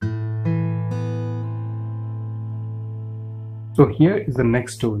So here is the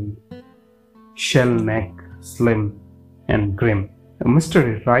next story. Shell Neck, Slim and Grim. A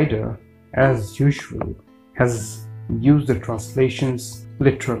mystery writer, as usual, has used the translations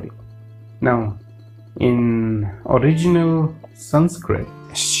literally. Now, in original Sanskrit,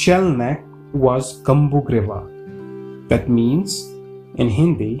 Shell Neck was Kambugreva. That means, in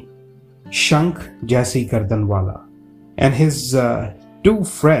Hindi, Shankh Jaisi Gardan Wala. And his two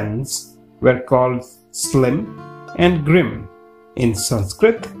friends were called Slim and Grim. In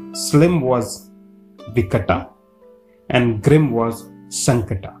Sanskrit, Slim was Vikata and Grim was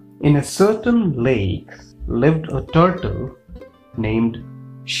Sankata. In a certain lake lived a turtle named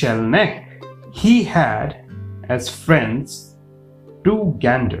Shell Neck. He had as friends two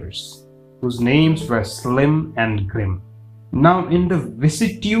ganders whose names were Slim and Grim. Now in the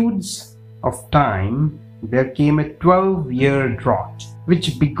vicissitudes of time there came a 12-year drought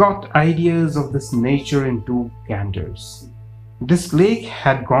which begot ideas of this nature in two ganders. This lake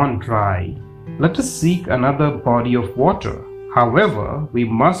had gone dry. Let us seek another body of water. However, we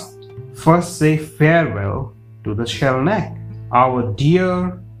must first say farewell to the Shell Neck, our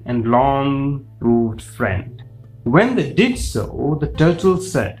dear and long-proved friend. When they did so, the turtle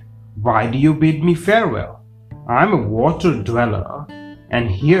said, "Why do you bid me farewell? I am a water dweller, and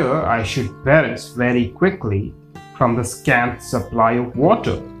here I should perish very quickly from the scant supply of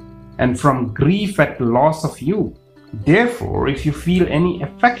water, and from grief at loss of you. Therefore, if you feel any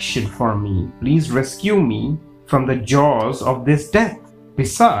affection for me, please rescue me from the jaws of this death.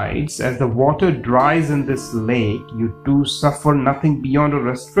 Besides, as the water dries in this lake, you too suffer nothing beyond a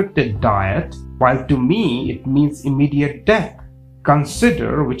restricted diet, while to me it means immediate death.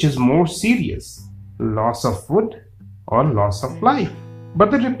 Consider which is more serious, loss of food or loss of life."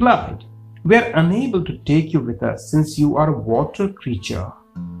 But they replied, "We are unable to take you with us since you are a water creature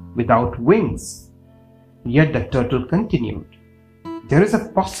without wings." Yet the turtle continued, "There is a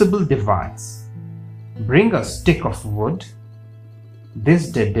possible device. Bring a stick of wood." This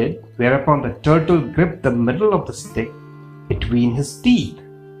they did, whereupon the turtle gripped the middle of the stick between his teeth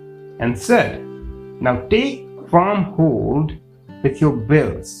and said, "Now take firm hold with your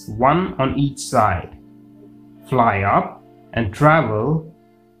bills, one on each side. Fly up and travel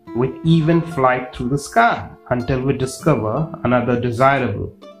with even flight through the sky until we discover another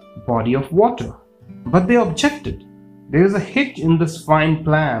desirable body of water." But they objected. "There is a hitch in this fine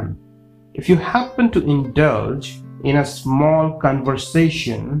plan. If you happen to indulge in a small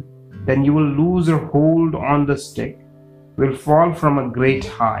conversation, then you will lose your hold on the stick, will fall from a great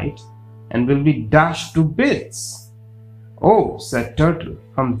height, and will be dashed to bits." "Oh," said Turtle,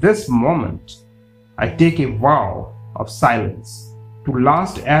 "from this moment I take a vow of silence to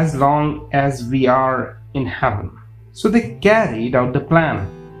last as long as we are in heaven." So they carried out the plan.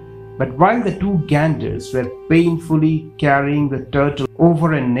 But while the two ganders were painfully carrying the turtle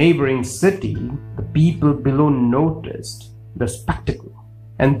over a neighboring city, the people below noticed the spectacle,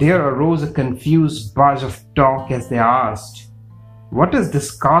 and there arose a confused buzz of talk as they asked, "What is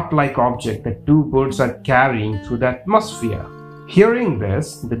this cart-like object that two birds are carrying through the atmosphere?" Hearing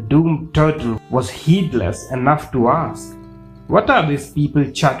this, the doomed turtle was heedless enough to ask, "What are these people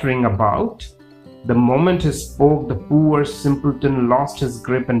chattering about?" The moment he spoke, the poor simpleton lost his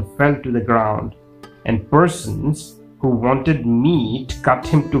grip and fell to the ground, and persons who wanted meat cut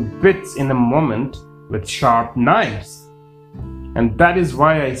him to bits in a moment with sharp knives. And that is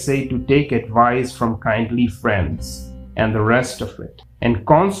why I say to take advice from kindly friends, and the rest of it. And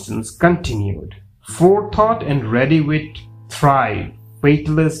Constance continued, "Forethought and ready wit thrive,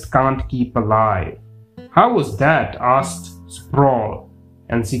 fatalist can't keep alive." "How was that?" asked Sprawl,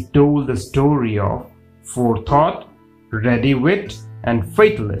 and she told the story of Forethought, Ready Wit, and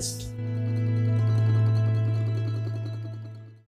Fatalist.